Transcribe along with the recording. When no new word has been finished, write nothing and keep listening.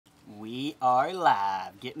are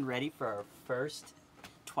live, getting ready for our first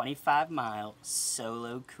 25-mile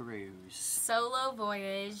solo cruise. Solo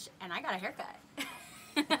voyage, and I got a haircut.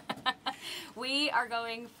 We are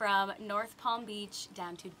going from North Palm Beach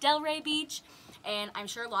down to Delray Beach, and I'm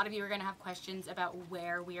sure a lot of you are going to have questions about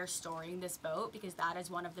where we are storing this boat, because that is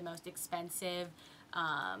one of the most expensive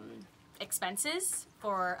expenses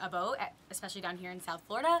for a boat, especially down here in South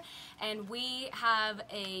Florida. And we have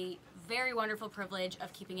a very wonderful privilege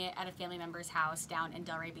of keeping it at a family member's house down in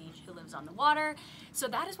Delray Beach who lives on the water. So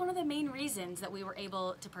that is one of the main reasons that we were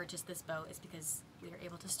able to purchase this boat, is because we were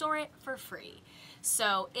able to store it for free.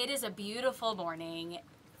 So it is a beautiful morning.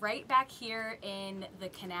 Right back here in the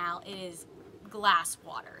canal, it is glass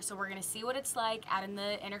water. So we're gonna see what it's like out in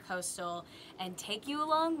the Intracoastal and take you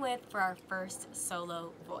along with for our first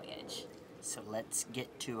solo voyage. So let's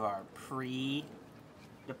get to our pre-departure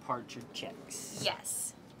checks.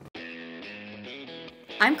 Yes.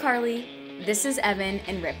 I'm Carly, this is Evan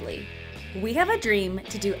and Ripley. We have a dream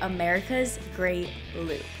to do America's Great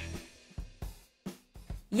Loop.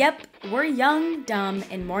 Yep, we're young, dumb,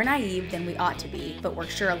 and more naive than we ought to be, but we're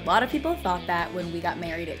sure a lot of people thought that when we got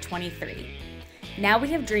married at 23. Now we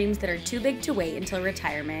have dreams that are too big to wait until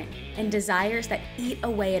retirement, and desires that eat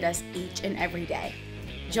away at us each and every day.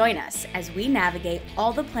 Join us as we navigate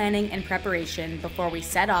all the planning and preparation before we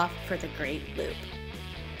set off for the Great Loop.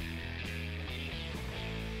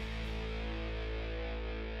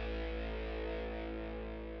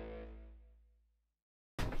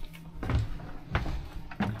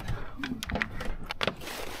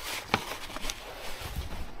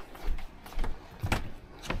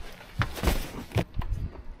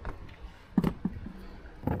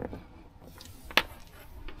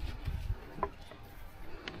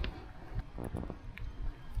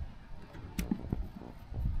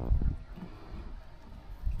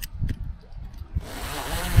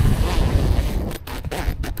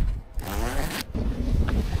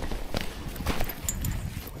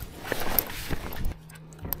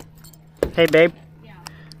 Hey babe, yeah.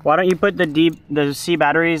 Why don't you put the C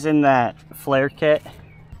batteries in that flare kit?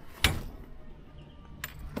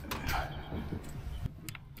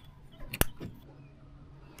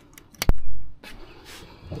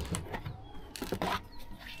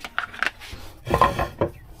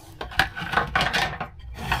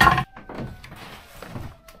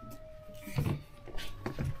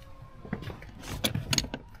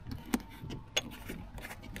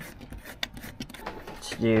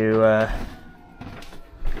 Do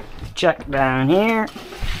check down here.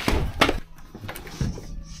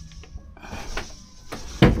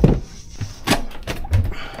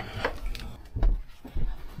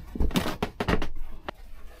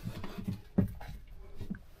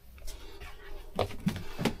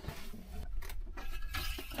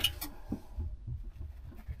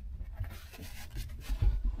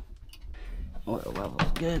 Oil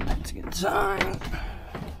level's good, that's a good sign.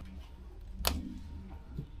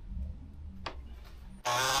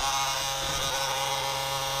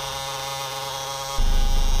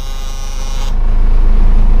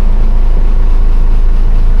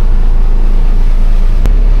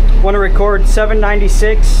 Want to record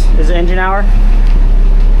 796 is the engine hour.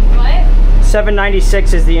 What?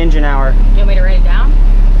 796 is the engine hour. Do you want me to write it down?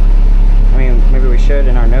 I mean, maybe we should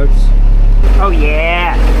in our notes. Oh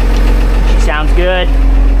yeah! She sounds good.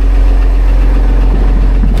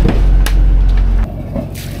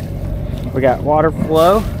 We got water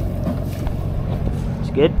flow.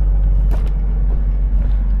 It's good.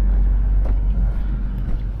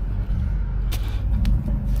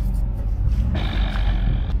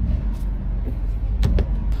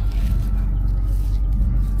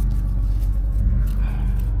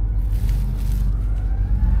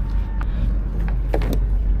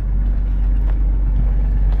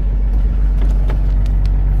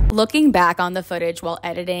 Looking back on the footage while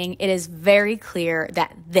editing, it is very clear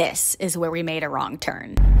that this is where we made a wrong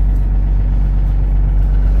turn.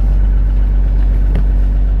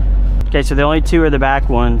 Okay, so the only two are the back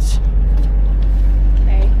ones.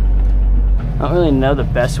 Okay. I don't really know the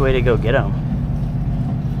best way to go get them.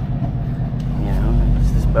 You know,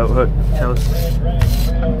 it's this boat hook tells.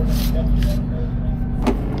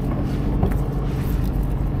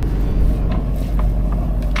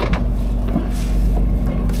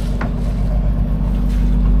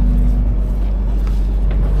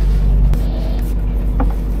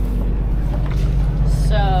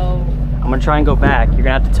 I'm gonna try and go back. You're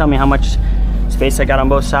gonna have to tell me how much space I got on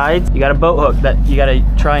both sides. You got a boat hook that you gotta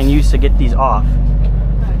try and use to get these off.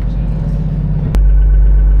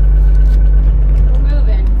 We're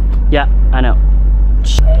moving. Yeah, I know.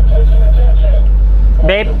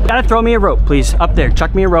 Babe, gotta throw me a rope, please. Up there,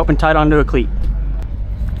 chuck me a rope and tie it onto a cleat.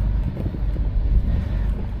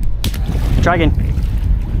 Try again.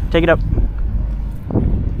 Take it up.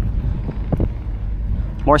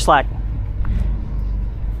 More slack.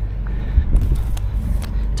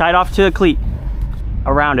 Tie it off to a cleat.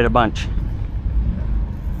 Around it a bunch.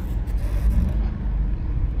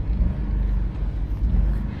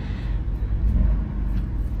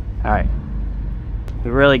 All right. We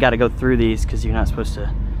really got to go through these because you're not supposed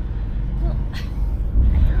to.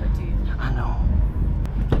 I know.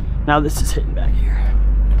 Now this is hitting back here.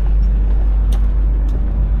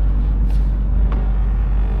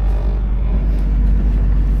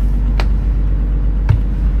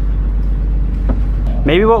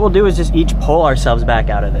 Maybe what we'll do is just each pull ourselves back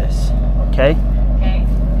out of this. Okay? Okay.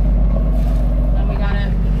 Then we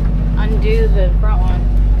gotta undo the front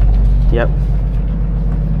one. Yep.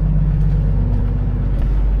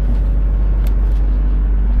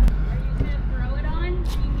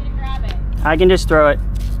 I can just throw it.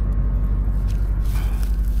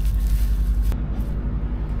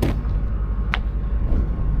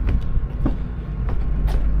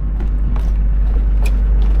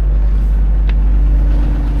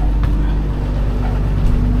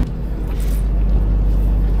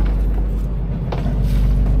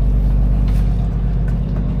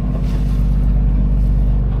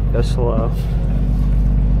 Go slow.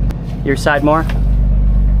 Your side more.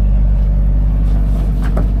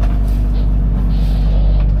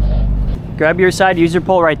 Grab your side, use your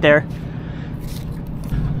pole right there.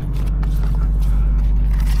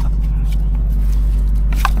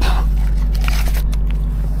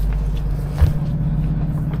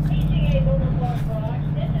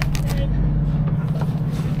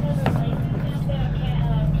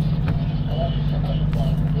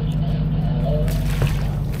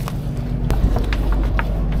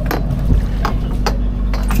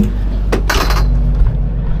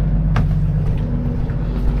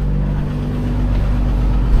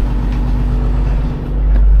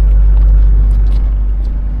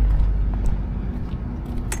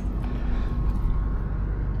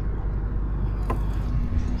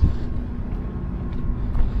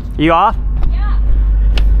 You off? Yeah.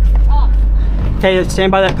 Off. Okay,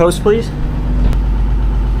 stand by that post, please. Do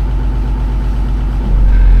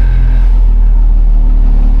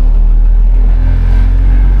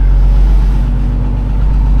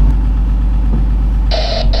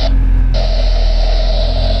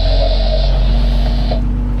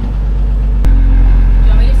you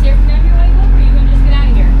want me to steer from down here while you look, or are you gonna just get out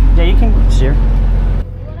of here? Yeah, you can steer. You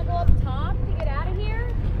wanna go up top to get out of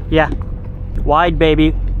here? Yeah. Wide,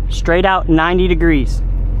 baby. Straight out 90 degrees.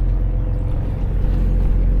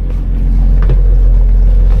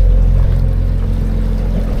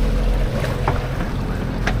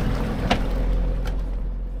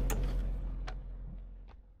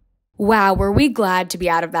 Wow, were we glad to be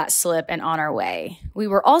out of that slip and on our way. We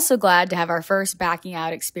were also glad to have our first backing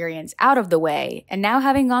out experience out of the way, and now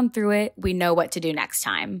having gone through it, we know what to do next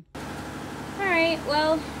time. All right,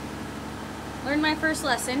 well, learned my first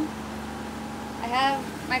lesson. I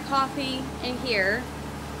have my coffee in here.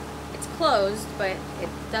 It's closed, but it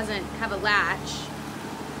doesn't have a latch,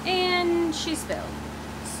 and she spilled.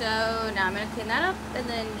 So now I'm gonna clean that up and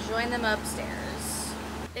then join them upstairs.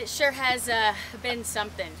 It sure has been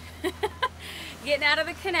something. Getting out of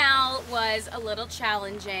the canal was a little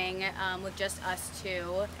challenging with just us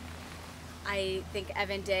two. I think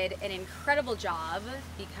Evan did an incredible job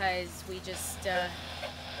because we just,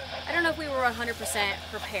 I don't know if we were 100%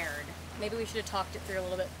 prepared. Maybe we should have talked it through a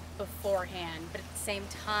little bit beforehand, but at the same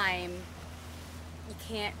time, you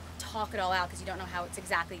can't talk it all out because you don't know how it's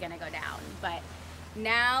exactly gonna go down. But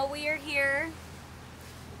now we are here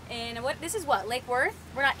in, this is what, Lake Worth?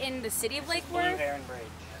 We're not in the city of Lake Worth. Blue Heron Bridge.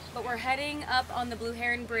 But we're heading up on the Blue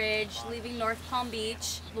Heron Bridge, leaving North Palm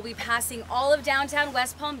Beach. We'll be passing all of downtown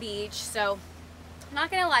West Palm Beach, so I'm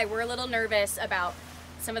not gonna lie, we're a little nervous about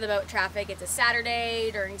some of the boat traffic. It's a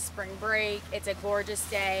Saturday during spring break. It's a gorgeous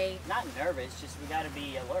day. Not nervous, just we gotta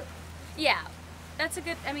be alert. Yeah, that's a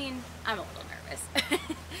good, I mean, I'm a little nervous.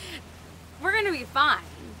 We're gonna be fine,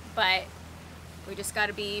 but we just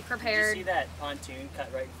gotta be prepared. Did you see that pontoon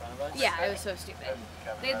cut right in front of us? Yeah, it was so stupid.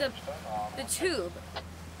 They had the tube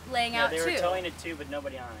laying out too. They were towing a tube with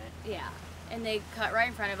nobody on it. Yeah, and they cut right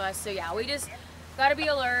in front of us. So yeah, we just gotta be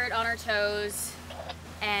alert, on our toes.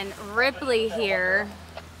 And Ripley here,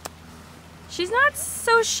 she's not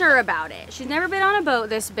so sure about it. She's never been on a boat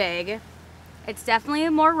this big. It's definitely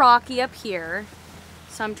more rocky up here.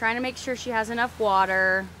 So I'm trying to make sure she has enough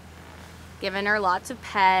water, giving her lots of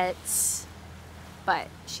pets, but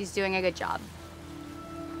she's doing a good job.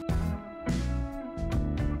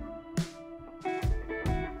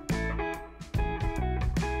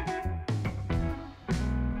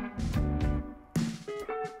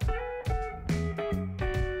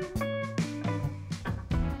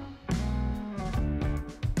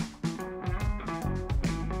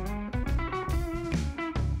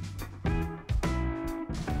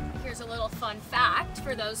 fun fact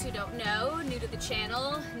for those who don't know, new to the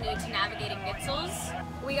channel, new to navigating Nietzels,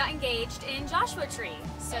 we got engaged in Joshua Tree.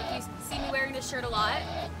 So if you see me wearing this shirt a lot,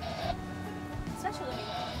 it's special to me.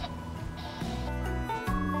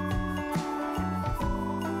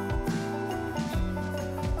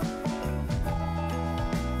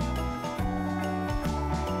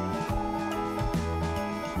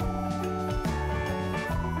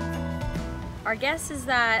 Our guess is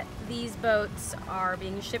that these boats are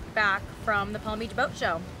being shipped back from the Palm Beach Boat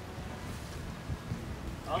Show.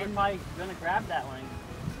 Oh, they're probably gonna grab that one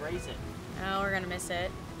and raise it. Oh, we're gonna miss it.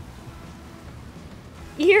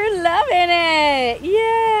 You're loving it!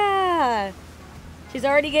 Yeah! She's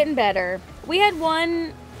already getting better. We had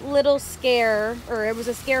one little scare, or it was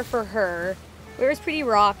a scare for her. It was pretty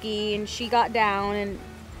rocky and she got down and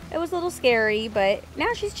it was a little scary, but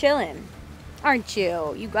now she's chilling. Aren't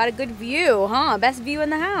you? You got a good view, huh? Best view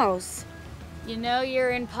in the house. You know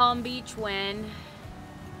you're in Palm Beach when...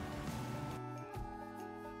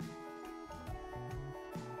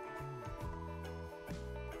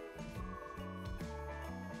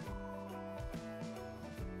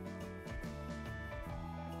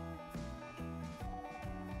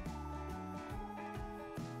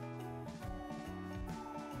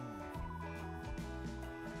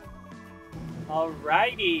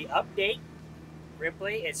 Alrighty, update.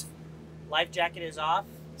 Ripley, its life jacket is off,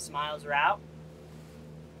 smiles are out.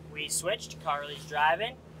 We switched, Carly's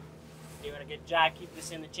driving. Doing a good job keeping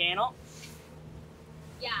this in the channel.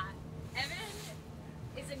 Yeah, Evan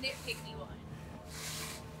is a nitpicky one.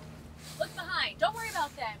 Look behind, don't worry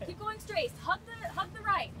about them. Keep going straight, hug the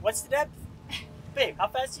right. What's the depth? Babe, how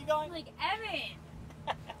fast are you going? Like,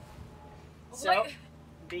 Evan. So,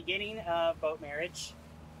 beginning of boat marriage.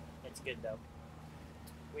 It's good though.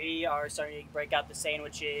 We are starting to break out the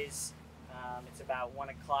sandwiches. It's about 1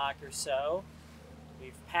 o'clock or so.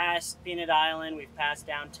 We've passed Peanut Island, we've passed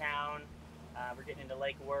downtown. We're getting into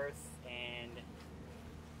Lake Worth, and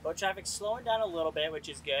boat traffic's slowing down a little bit, which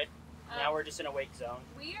is good. Now we're just in a wake zone.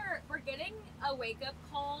 We're getting a wake-up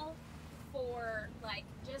call for like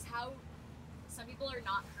just how some people are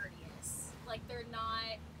not courteous. Like they're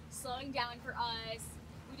not slowing down for us.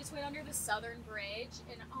 We just went under the Southern Bridge,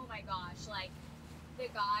 and oh my gosh, like the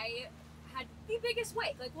guy had the biggest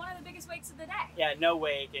wake, like one of the biggest wakes of the day. Yeah, no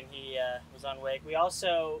wake, and he was on wake. We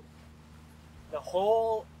also, the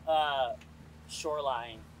whole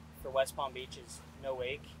shoreline for West Palm Beach is no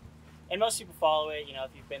wake. And most people follow it, you know,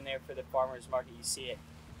 if you've been there for the farmer's market, you see it.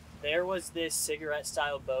 There was this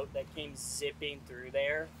cigarette-style boat that came zipping through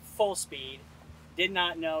there, full speed. Did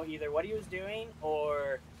not know either what he was doing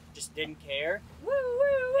or just didn't care. Woo,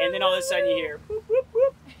 woo, And then all of a sudden you hear whoop, whoop,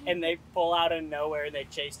 whoop, and they pull out of nowhere and they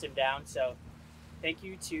chased him down. So thank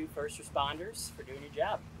you to first responders for doing your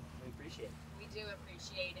job. We appreciate it. We do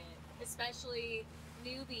appreciate it, especially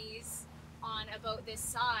newbies on a boat this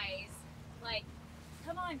size. Like,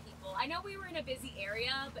 come on, people. I know we were in a busy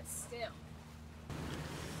area, but still.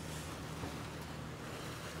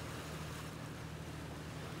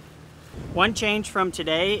 One change from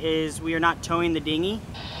today is we are not towing the dinghy.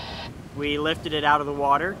 We lifted it out of the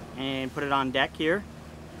water and put it on deck here.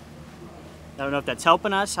 I don't know if that's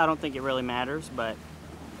helping us. I don't think it really matters, but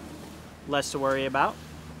less to worry about.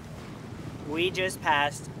 We just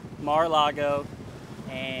passed Mar-a-Lago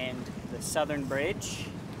and the Southern Bridge.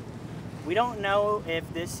 We don't know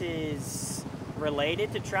if this is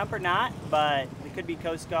related to Trump or not, but it could be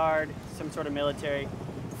Coast Guard, some sort of military.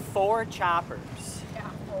 4 choppers. Yeah,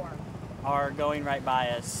 4. Are going right by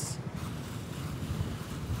us.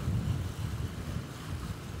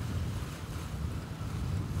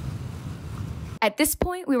 At this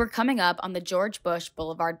point, we were coming up on the George Bush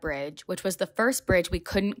Boulevard Bridge, which was the first bridge we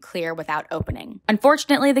couldn't clear without opening.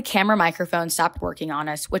 Unfortunately, the camera microphone stopped working on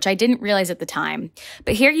us, which I didn't realize at the time.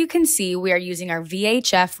 But here you can see we are using our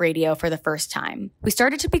VHF radio for the first time. We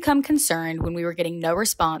started to become concerned when we were getting no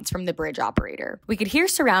response from the bridge operator. We could hear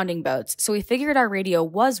surrounding boats, so we figured our radio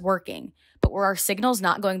was working. But were our signals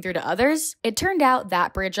not going through to others? It turned out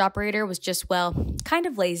that bridge operator was just, well, kind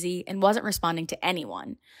of lazy and wasn't responding to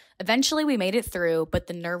anyone. Eventually, we made it through, but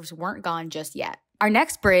the nerves weren't gone just yet. Our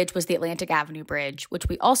next bridge was the Atlantic Avenue Bridge, which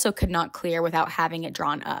we also could not clear without having it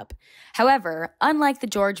drawn up. However, unlike the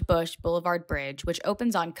George Bush Boulevard Bridge, which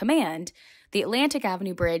opens on command, the Atlantic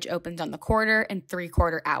Avenue Bridge opens on the 1/4 and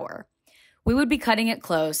 3/4 hour. We would be cutting it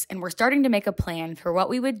close, and we're starting to make a plan for what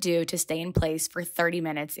we would do to stay in place for 30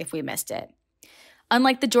 minutes if we missed it.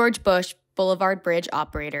 Unlike the George Bush Boulevard Bridge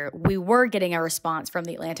operator, we were getting a response from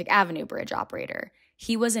the Atlantic Avenue Bridge operator.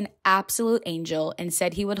 He was an absolute angel and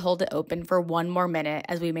said he would hold it open for 1 more minute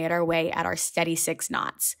as we made our way at our steady 6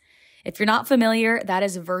 knots. If you're not familiar, that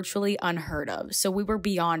is virtually unheard of, so we were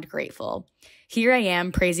beyond grateful. Here I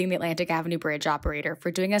am praising the Atlantic Avenue Bridge operator for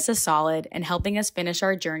doing us a solid and helping us finish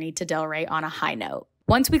our journey to Delray on a high note.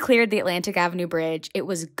 Once we cleared the Atlantic Avenue Bridge, it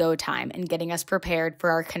was go time in getting us prepared for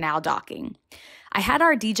our canal docking. I had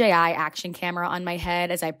our DJI action camera on my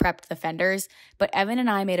head as I prepped the fenders, but Evan and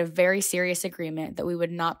I made a very serious agreement that we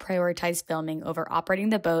would not prioritize filming over operating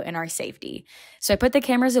the boat and our safety. So I put the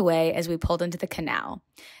cameras away as we pulled into the canal.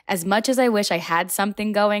 As much as I wish I had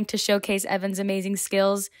something going to showcase Evan's amazing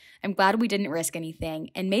skills, I'm glad we didn't risk anything,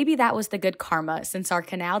 and maybe that was the good karma since our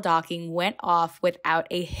canal docking went off without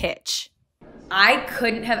a hitch. I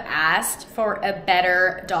couldn't have asked for a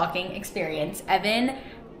better docking experience. Evan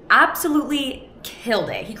absolutely killed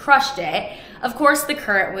it. He crushed it. Of course, the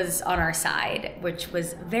current was on our side, which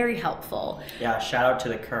was very helpful. Yeah, shout out to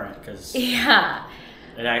the current, because yeah,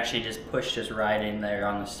 it actually just pushed us right in there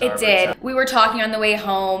on the starboard It did. side. We were talking on the way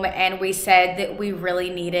home, and we said that we really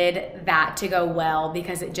needed that to go well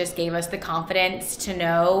because it just gave us the confidence to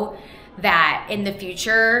know that in the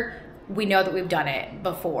future, we know that we've done it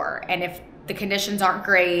before. And if the conditions aren't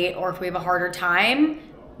great or if we have a harder time,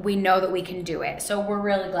 we know that we can do it. So we're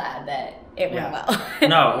really glad that it went well.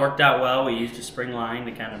 No, it worked out well. We used a spring line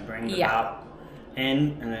to kind of bring the bow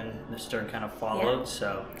in, and then the stern kind of followed.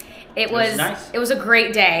 So it was nice. It was a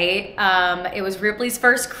great day. It was Ripley's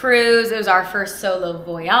first cruise. It was our first solo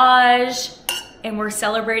voyage, and we're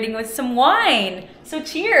celebrating with some wine. So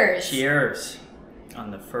cheers. Cheers on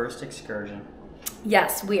the first excursion.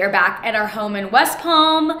 Yes, we are back at our home in West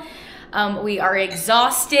Palm. We are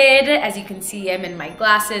exhausted. As you can see, I'm in my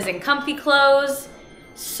glasses and comfy clothes.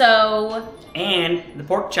 So. And the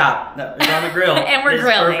pork chop that is on the grill. And we're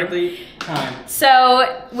grilling. Perfectly timed.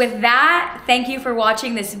 So with that, thank you for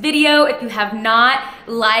watching this video. If you have not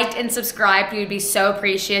liked and subscribed, we would be so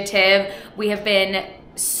appreciative. We have been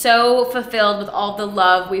so fulfilled with all the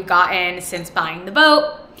love we've gotten since buying the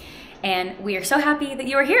boat. And we are so happy that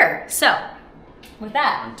you are here. So with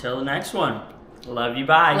that. Until the next one. Love you,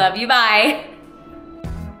 bye. Love you, bye.